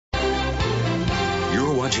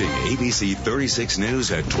watching ABC 36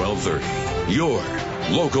 News at 12:30. Your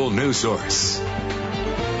local news source.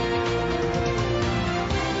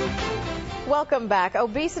 Welcome back.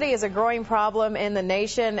 Obesity is a growing problem in the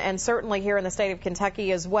nation and certainly here in the state of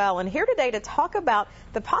Kentucky as well. And here today to talk about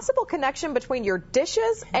the possible connection between your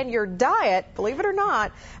dishes and your diet, believe it or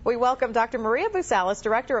not, we welcome Dr. Maria Boosalis,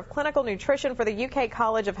 Director of Clinical Nutrition for the UK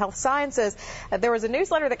College of Health Sciences. There was a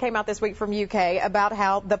newsletter that came out this week from UK about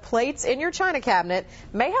how the plates in your china cabinet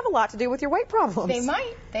may have a lot to do with your weight problems.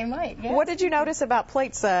 They might, yes. What did you notice about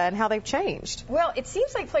plates and how they've changed? Well, it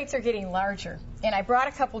seems like plates are getting larger. And I brought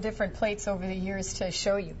a couple different plates over the years to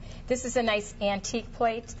show you. This is a nice antique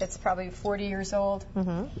plate that's probably 40 years old.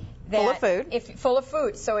 Mm-hmm. Full of food. Full of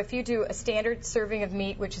food. So if you do a standard serving of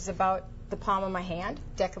meat, which is about the palm of my hand,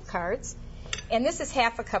 deck of cards, and this is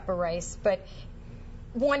half a cup of rice, but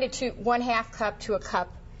 1/2 cup to a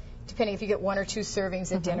cup, depending if you get 1 or 2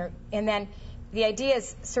 servings at dinner. And then the idea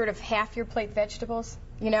is sort of half your plate vegetables,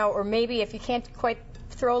 or maybe if you can't quite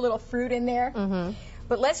throw a little fruit in there.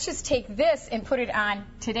 But let's just take this and put it on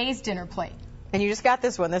today's dinner plate. And you just got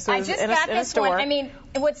this one. This was in a store. I mean,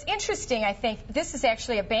 what's interesting, I think, this is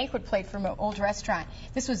actually a banquet plate from an old restaurant.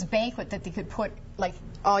 This was a banquet that they could put, like,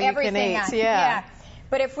 all everything you can eat, on. yeah.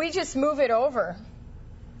 But if we just move it over,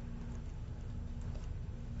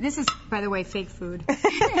 this is, by the way, fake food.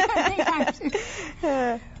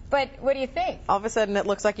 But what do you think? All of a sudden, it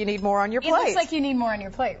looks like you need more on your plate. It looks like you need more on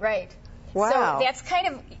your plate, right? Wow. So that's kind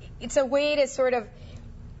of, it's a way to sort of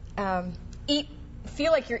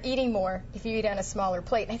feel like you're eating more if you eat on a smaller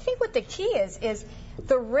plate. And I think what the key is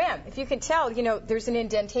the rim. If you can tell, there's an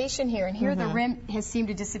indentation here, and here the rim has seemed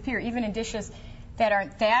to disappear. Even in dishes that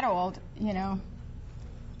aren't that old,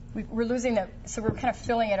 we're losing so we're kind of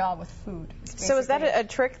filling it all with food. So is that a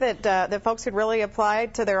trick that folks could really apply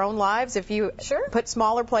to their own lives? If you put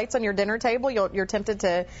smaller plates on your dinner table, you're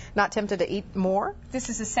not tempted to eat more? This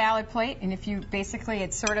is a salad plate, and if you basically,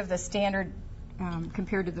 it's sort of the standard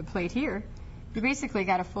compared to the plate here. You basically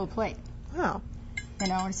got a full plate. Oh.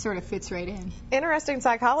 It sort of fits right in. Interesting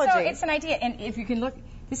psychology. So it's an idea, and if you can look,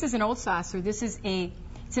 this is an old saucer. It's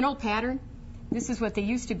an old pattern. This is what they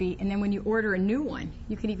used to be, and then when you order a new one,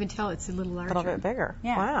 you can even tell it's a little larger. A little bit bigger.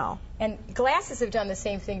 Yeah. Wow. And glasses have done the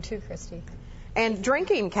same thing too, Christy. And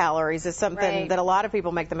drinking calories is something that a lot of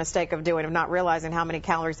people make the mistake of doing, of not realizing how many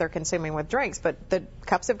calories they're consuming with drinks. But the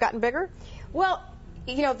cups have gotten bigger? Well,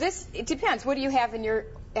 it depends. What do you have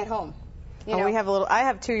at home? We have I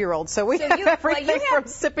have 2-year-olds, so we have everything from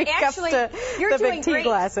sippy cups to the big tea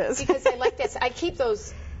glasses. Because I like this. I keep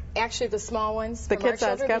those, actually the small ones the from our kid-size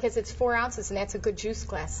children, cup? because it's 4 ounces, and that's a good juice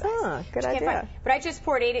glass size. Ah, good idea. But I just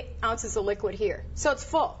poured 8 ounces of liquid here, so it's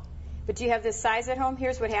full. But do you have this size at home?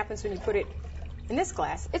 Here's what happens when you put it in this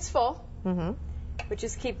glass. It's full, but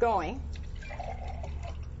just keep going.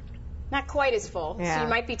 Not quite as full, so you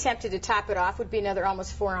might be tempted to top it off. Would be another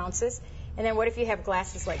almost 4 ounces. And then what if you have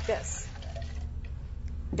glasses like this?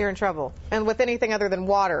 You're in trouble. And with anything other than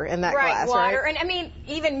water in that glass, right? Water. And I mean,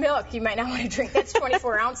 even milk you might not want to drink. That's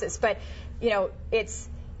 24 ounces. But,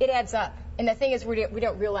 it adds up. And the thing is, we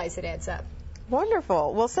don't realize it adds up.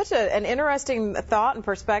 Wonderful. Well, such an interesting thought and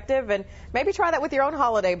perspective, and maybe try that with your own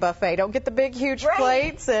holiday buffet. Don't get the big, huge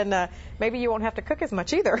plates, and maybe you won't have to cook as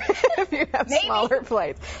much either if you have smaller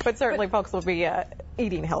plates. But certainly folks will be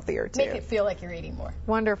eating healthier, too. Make it feel like you're eating more.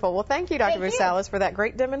 Wonderful. Well, thank you, Dr. Boosalis, for that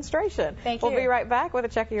great demonstration. Thank you. We'll be right back with a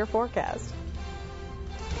check of your forecast.